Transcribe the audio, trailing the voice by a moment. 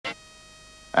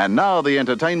And now the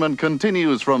entertainment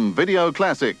continues from Video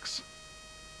Classics.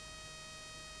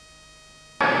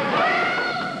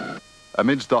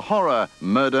 Amidst the horror,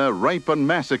 murder, rape and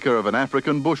massacre of an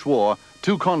African bush war,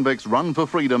 two convicts run for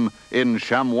freedom in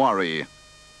Shamwari.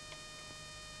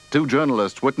 Two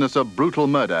journalists witness a brutal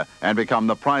murder and become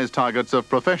the prize targets of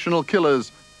professional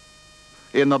killers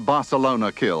in the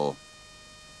Barcelona Kill.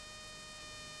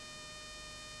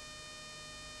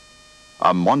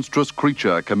 A monstrous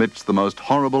creature commits the most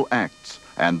horrible acts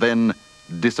and then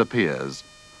disappears.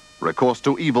 Recourse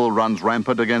to evil runs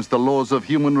rampant against the laws of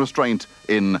human restraint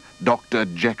in Dr.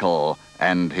 Jekyll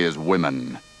and his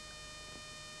women.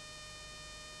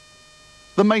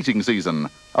 The Mating Season,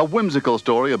 a whimsical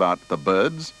story about the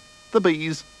birds, the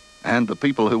bees, and the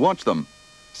people who watch them.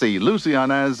 See Lucy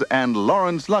Arnaz and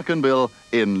Lawrence Luckinbill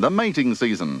in The Mating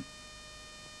Season.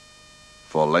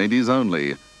 For ladies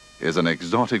only is an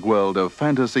exotic world of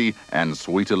fantasy and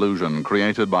sweet illusion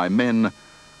created by men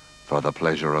for the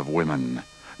pleasure of women.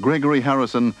 Gregory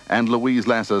Harrison and Louise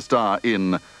Lasser star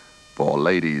in For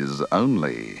Ladies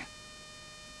Only.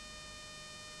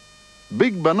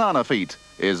 Big Banana Feet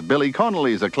is Billy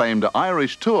Connelly's acclaimed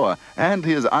Irish tour and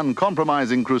his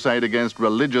uncompromising crusade against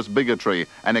religious bigotry.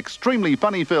 An extremely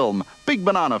funny film, Big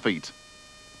Banana Feet.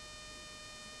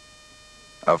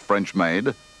 A French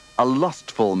maid, a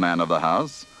lustful man of the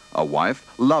house, a wife,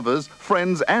 lovers,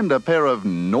 friends, and a pair of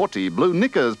naughty blue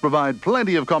knickers provide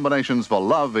plenty of combinations for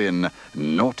love in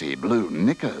Naughty Blue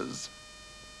Knickers.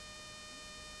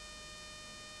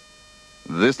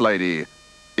 This lady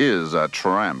is a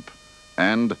tramp,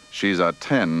 and she's a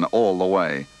 10 all the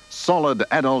way. Solid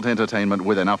adult entertainment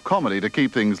with enough comedy to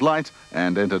keep things light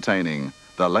and entertaining.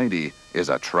 The lady is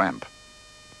a tramp.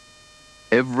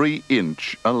 Every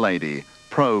inch a lady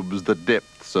probes the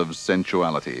depths of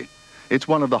sensuality. It's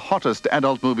one of the hottest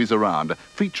adult movies around,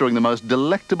 featuring the most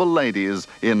delectable ladies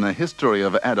in the history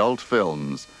of adult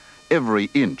films. Every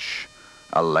inch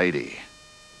a lady.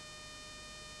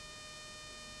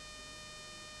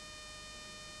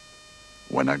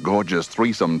 When a gorgeous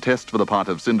threesome tests for the part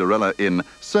of Cinderella in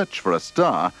Search for a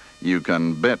Star, you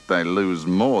can bet they lose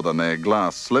more than their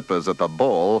glass slippers at the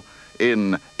ball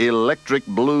in Electric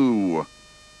Blue.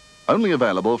 Only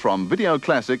available from Video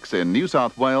Classics in New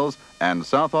South Wales and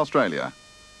South Australia.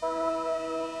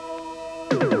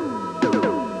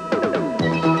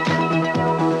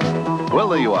 Well,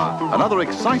 there you are. Another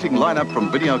exciting lineup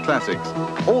from Video Classics.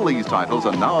 All these titles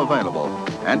are now available.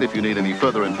 And if you need any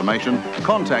further information,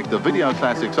 contact the Video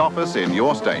Classics office in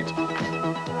your state.